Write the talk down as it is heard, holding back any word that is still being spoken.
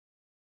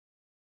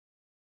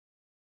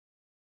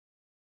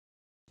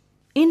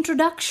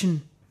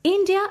Introduction.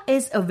 India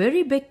is a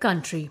very big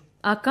country.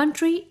 Our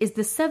country is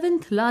the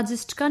 7th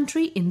largest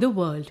country in the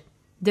world.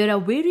 There are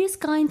various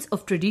kinds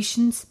of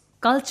traditions,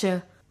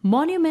 culture,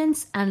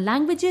 monuments and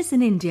languages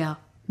in India,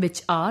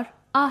 which are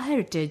our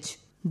heritage.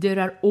 There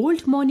are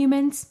old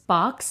monuments,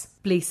 parks,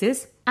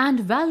 places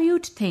and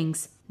valued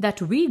things that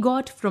we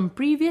got from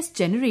previous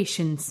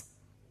generations.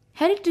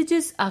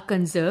 Heritages are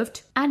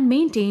conserved and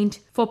maintained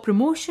for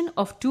promotion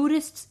of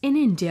tourists in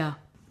India.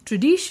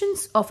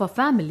 Traditions of a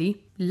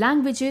family,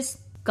 languages,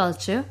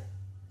 culture,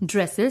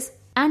 dresses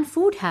and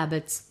food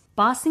habits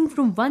passing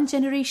from one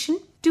generation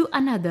to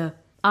another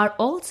are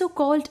also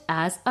called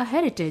as a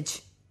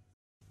heritage.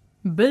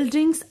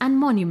 Buildings and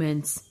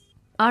monuments.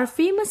 Our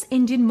famous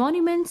Indian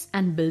monuments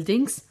and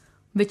buildings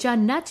which are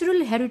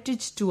natural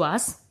heritage to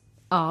us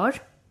are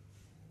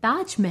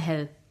Taj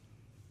Mahal.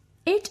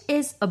 It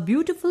is a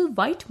beautiful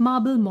white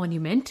marble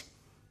monument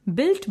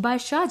built by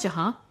Shah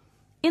Jahan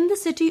in the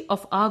city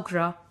of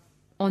Agra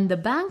on the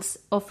banks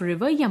of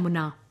river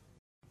Yamuna.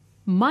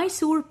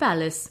 Mysore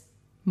Palace,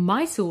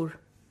 Mysore.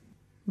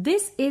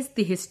 This is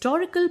the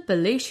historical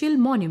palatial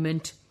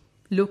monument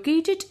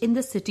located in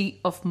the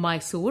city of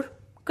Mysore,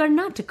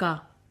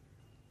 Karnataka.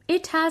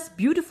 It has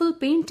beautiful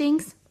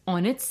paintings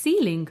on its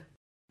ceiling.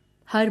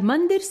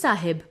 Harmandir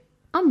Sahib,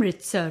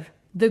 Amritsar.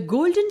 The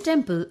Golden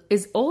Temple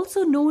is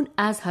also known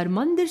as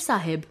Harmandir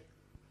Sahib.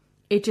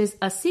 It is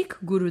a Sikh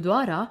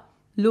Gurudwara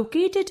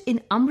located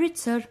in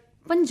Amritsar,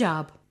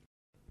 Punjab.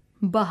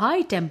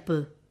 Baha'i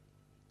Temple.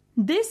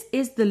 This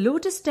is the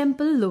Lotus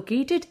Temple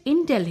located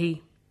in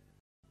Delhi.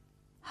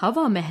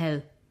 Hawa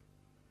Mahal.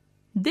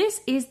 This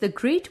is the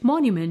great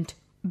monument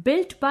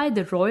built by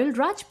the Royal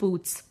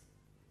Rajputs.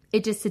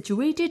 It is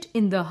situated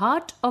in the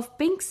heart of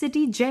Pink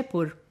City,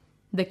 Jaipur,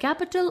 the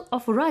capital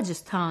of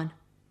Rajasthan.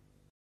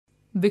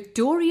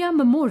 Victoria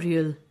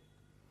Memorial.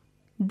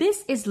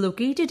 This is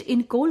located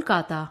in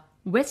Kolkata,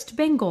 West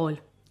Bengal.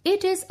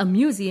 It is a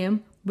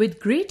museum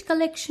with great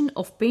collection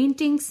of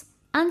paintings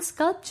and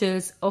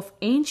sculptures of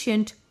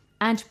ancient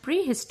and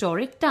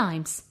prehistoric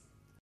times.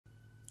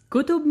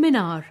 Qutub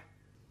Minar.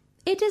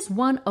 It is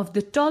one of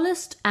the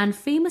tallest and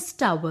famous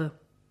tower.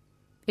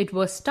 It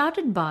was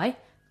started by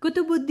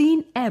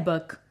Qutbuddin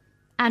Aibak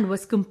and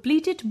was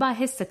completed by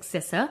his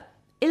successor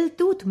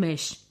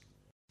Iltutmish.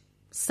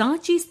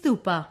 Sanchi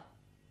Stupa.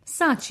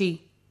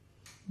 Sanchi.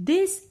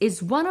 This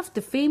is one of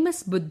the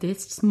famous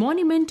Buddhist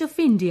monuments of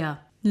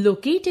India,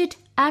 located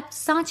at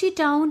Sanchi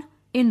town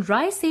in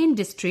Raisen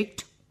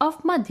district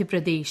of Madhya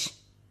Pradesh.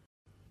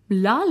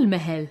 Lal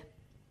Mahal.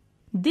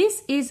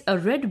 This is a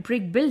red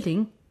brick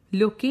building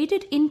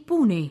located in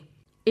Pune.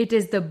 It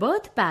is the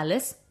birth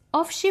palace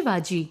of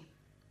Shivaji.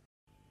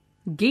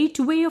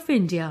 Gateway of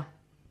India.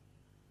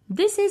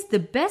 This is the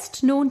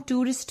best known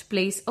tourist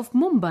place of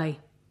Mumbai.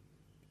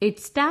 It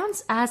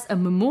stands as a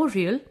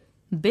memorial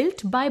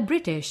built by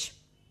British.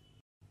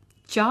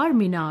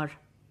 Charminar.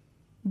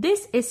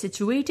 This is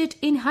situated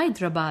in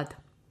Hyderabad.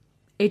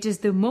 It is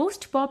the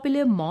most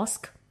popular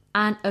mosque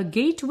and a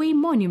gateway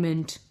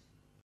monument.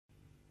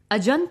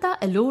 Ajanta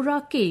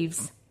Ellora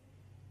Caves.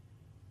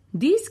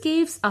 These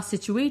caves are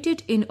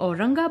situated in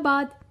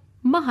Aurangabad,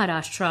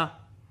 Maharashtra.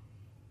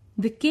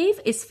 The cave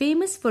is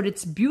famous for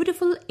its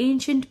beautiful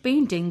ancient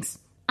paintings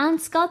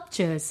and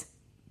sculptures.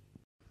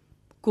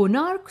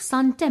 Konark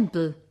Sun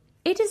Temple.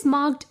 It is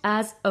marked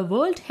as a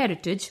World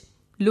Heritage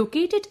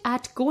located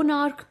at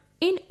Konark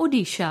in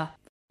Odisha.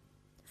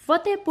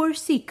 Fatehpur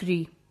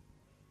Sikri.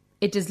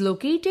 It is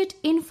located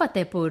in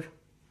Fatehpur.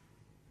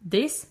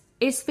 This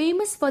is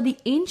famous for the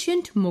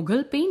ancient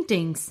Mughal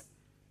paintings.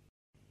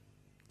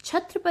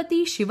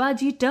 Chhatrapati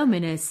Shivaji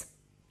Terminus.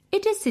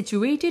 It is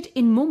situated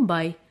in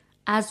Mumbai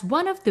as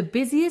one of the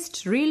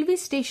busiest railway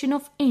stations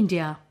of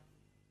India.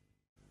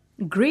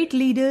 Great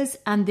leaders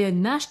and their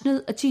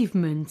national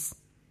achievements.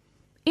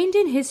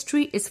 Indian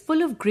history is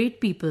full of great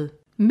people.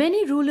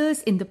 Many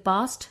rulers in the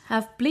past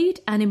have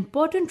played an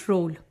important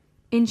role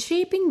in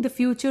shaping the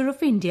future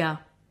of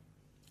India.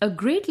 A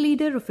great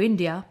leader of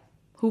India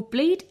who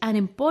played an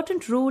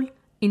important role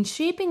in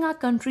shaping our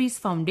country's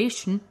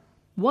foundation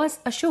was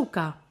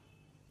Ashoka,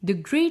 the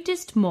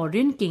greatest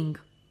Mauryan king.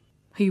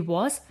 He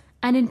was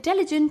an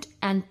intelligent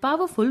and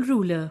powerful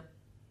ruler.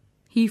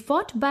 He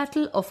fought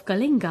Battle of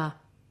Kalinga.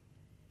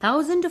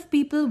 Thousands of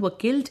people were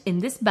killed in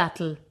this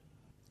battle.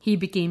 He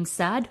became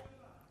sad,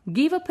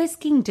 gave up his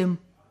kingdom,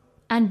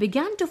 and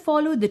began to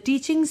follow the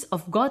teachings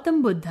of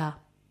Gautam Buddha.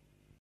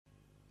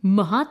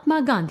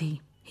 Mahatma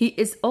Gandhi. He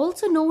is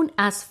also known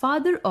as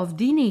Father of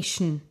the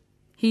Nation.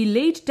 He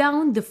laid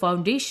down the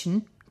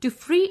foundation to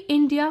free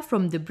India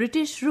from the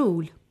British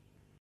rule.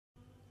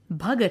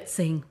 Bhagat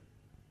Singh.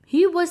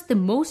 He was the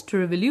most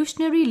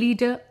revolutionary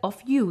leader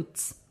of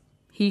youths.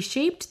 He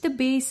shaped the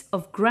base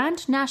of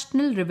Grand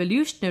National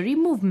Revolutionary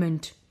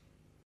Movement.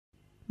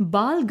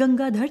 Bal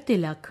Gangadhar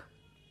Tilak.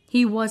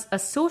 He was a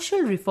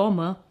social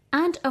reformer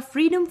and a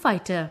freedom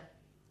fighter.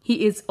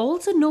 He is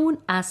also known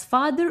as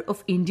Father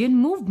of Indian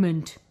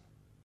Movement.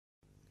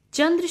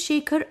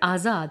 Chandrasekhar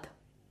Azad.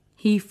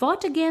 He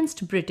fought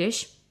against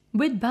British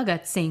with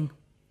Bhagat Singh.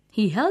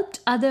 He helped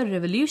other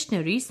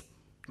revolutionaries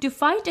to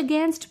fight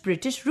against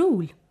British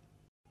rule.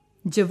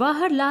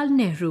 Jawaharlal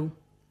Nehru.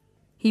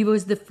 He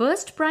was the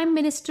first Prime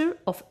Minister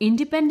of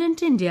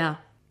independent India.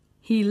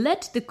 He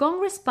led the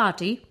Congress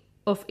Party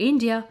of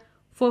India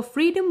for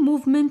freedom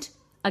movement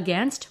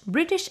against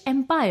British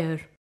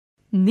Empire.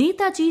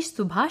 Netaji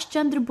Subhash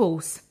Chandra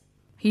Bose.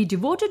 He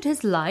devoted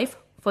his life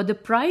for the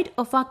pride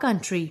of our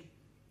country.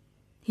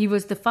 He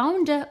was the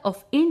founder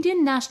of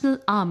Indian National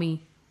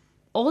Army,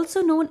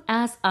 also known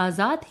as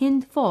Azad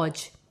Hind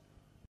Fauj.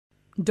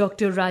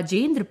 Dr.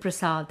 Rajendra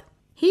Prasad.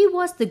 He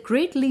was the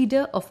great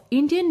leader of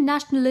Indian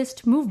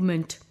nationalist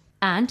movement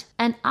and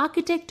an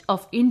architect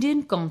of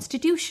Indian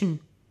Constitution.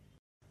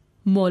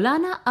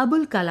 Maulana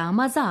Abul Kalam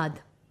Azad.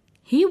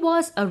 He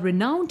was a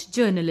renowned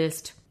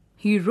journalist.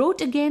 He wrote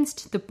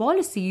against the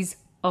policies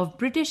of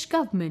British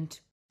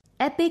government.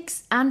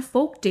 Epics and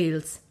folk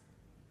tales.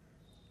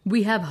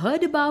 We have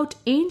heard about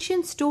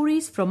ancient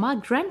stories from our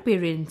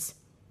grandparents.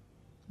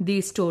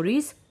 These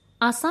stories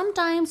are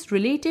sometimes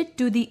related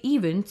to the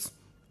events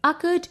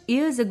occurred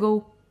years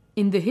ago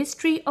in the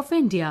history of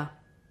India.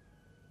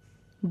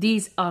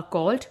 These are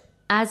called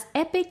as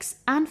epics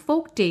and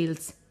folk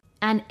tales.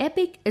 An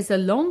epic is a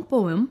long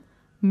poem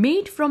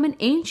made from an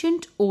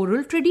ancient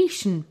oral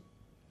tradition.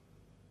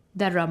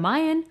 The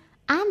Ramayana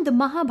and the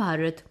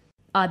Mahabharata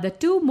are the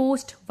two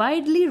most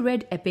widely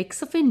read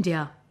epics of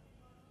India.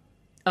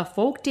 A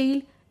folk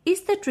tale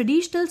is the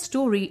traditional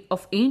story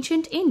of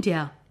ancient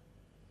India.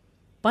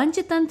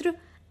 Panchatantra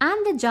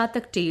and the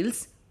Jatak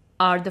tales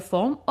are the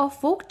form of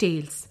folk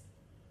tales.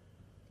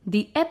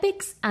 The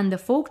epics and the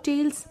folk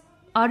tales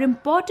are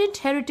important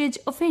heritage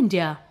of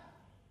India.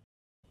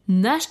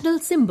 National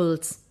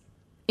symbols.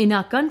 In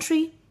our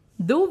country,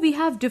 though we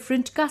have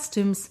different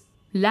customs,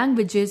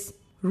 languages,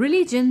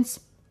 religions,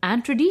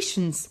 and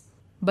traditions,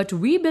 but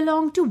we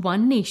belong to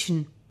one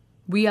nation.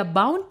 We are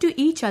bound to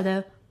each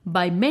other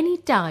by many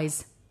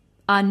ties.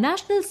 Our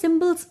national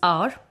symbols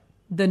are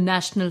the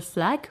national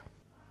flag,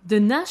 the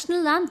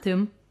national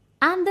anthem,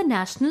 and the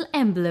national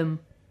emblem.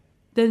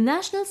 The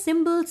national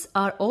symbols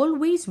are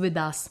always with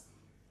us,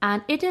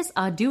 and it is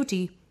our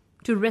duty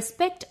to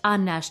respect our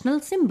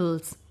national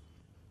symbols.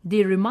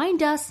 They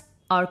remind us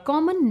our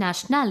common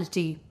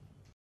nationality.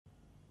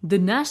 The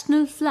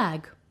national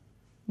flag.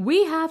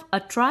 We have a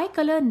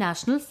tricolor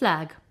national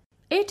flag.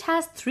 It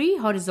has 3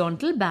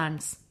 horizontal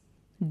bands.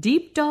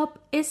 Deep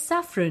top is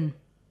saffron,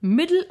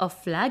 middle of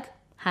flag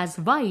has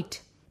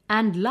white,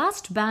 and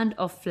last band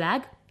of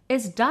flag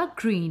is dark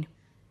green.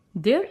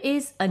 There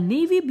is a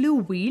navy blue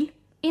wheel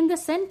in the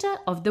center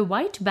of the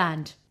white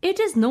band. It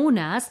is known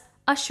as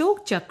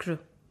Ashok Chakra.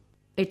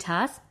 It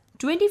has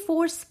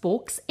 24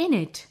 spokes in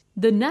it.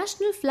 The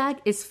national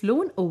flag is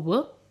flown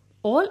over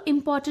all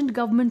important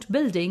government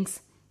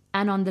buildings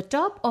and on the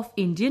top of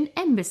Indian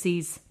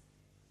embassies.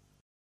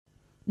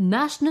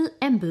 National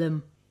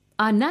emblem.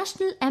 Our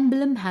national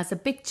emblem has a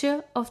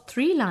picture of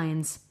 3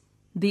 lions.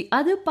 The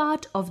other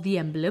part of the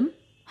emblem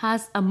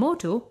has a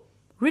motto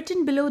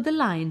written below the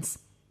lines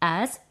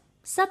as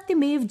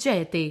Satyamev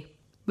Jayate,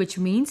 which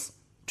means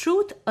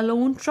truth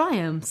alone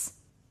triumphs.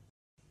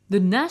 The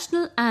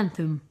national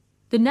anthem.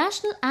 The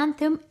national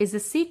anthem is a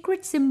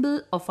sacred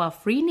symbol of our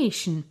free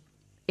nation.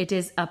 It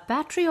is a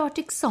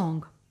patriotic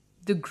song.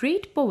 The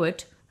great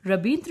poet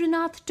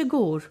Rabindranath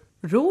Tagore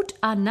wrote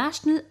our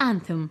national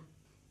anthem.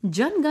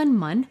 Jan Gan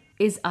Man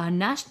is our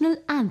national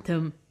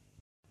anthem.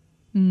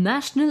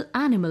 National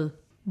animal.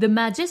 The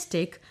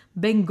majestic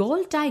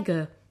Bengal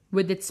tiger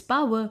with its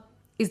power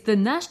is the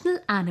national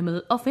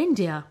animal of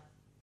India.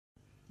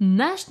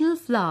 National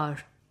flower.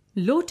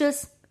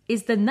 Lotus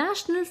is the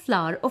national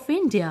flower of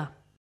India.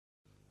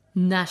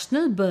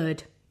 National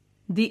bird.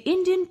 The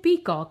Indian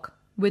peacock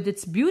with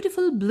its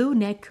beautiful blue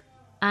neck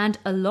and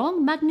a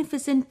long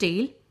magnificent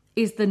tail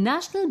is the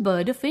national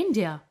bird of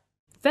India.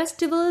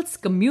 Festivals,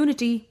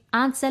 community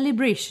and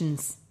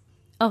celebrations.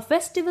 A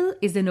festival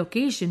is an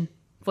occasion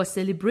for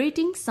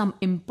celebrating some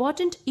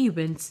important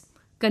events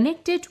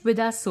connected with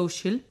our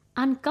social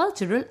and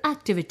cultural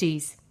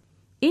activities.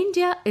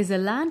 India is a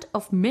land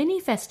of many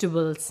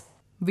festivals.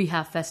 We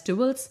have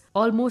festivals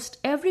almost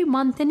every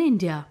month in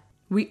India.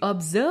 We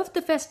observe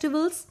the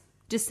festivals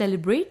to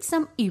celebrate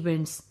some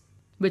events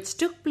which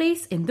took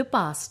place in the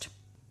past.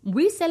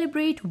 We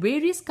celebrate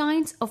various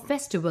kinds of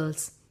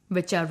festivals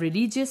which are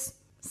religious,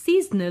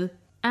 seasonal,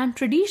 and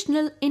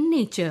traditional in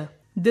nature.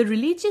 The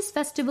religious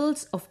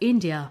festivals of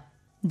India: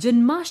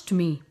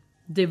 Janmashtami,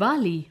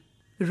 Diwali,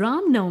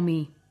 Ram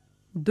Navami,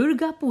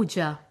 Durga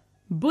Puja,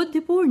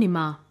 Buddha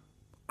Purnima,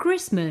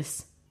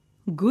 Christmas,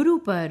 Guru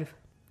Parv,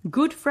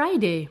 Good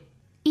Friday,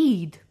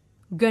 Eid,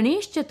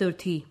 Ganesh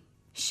Chaturthi,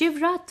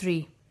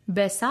 Shivratri,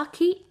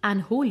 Baisakhi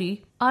and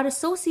Holi are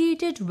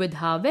associated with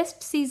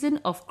harvest season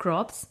of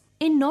crops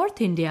in North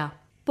India.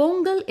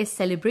 Pongal is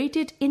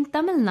celebrated in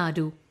Tamil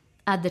Nadu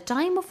at the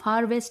time of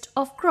harvest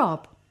of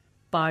crop.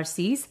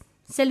 Parsis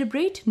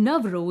celebrate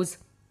Navroz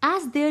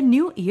as their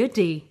New Year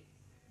Day.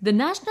 The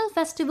national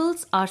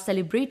festivals are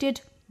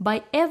celebrated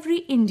by every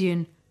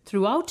Indian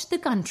throughout the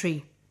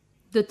country.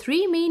 The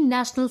 3 main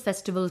national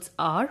festivals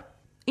are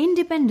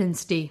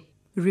Independence Day,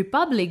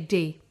 Republic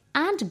Day,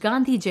 and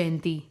Gandhi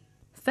Jayanti.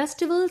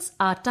 Festivals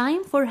are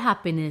time for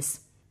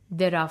happiness.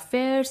 There are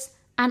fairs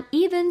and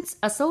events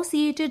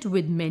associated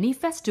with many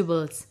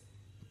festivals.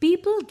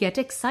 People get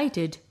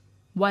excited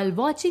while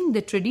watching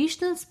the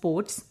traditional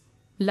sports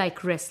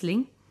like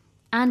wrestling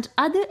and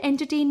other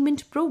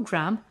entertainment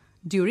program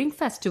during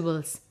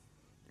festivals.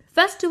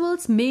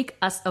 Festivals make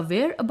us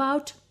aware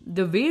about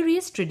the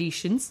various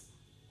traditions,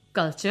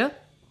 culture,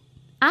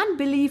 and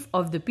belief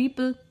of the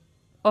people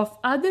of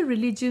other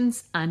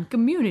religions and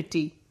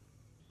community.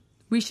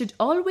 We should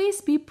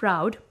always be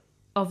proud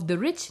of the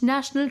rich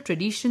national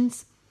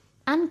traditions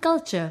and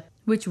culture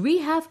which we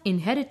have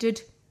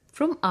inherited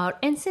from our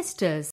ancestors.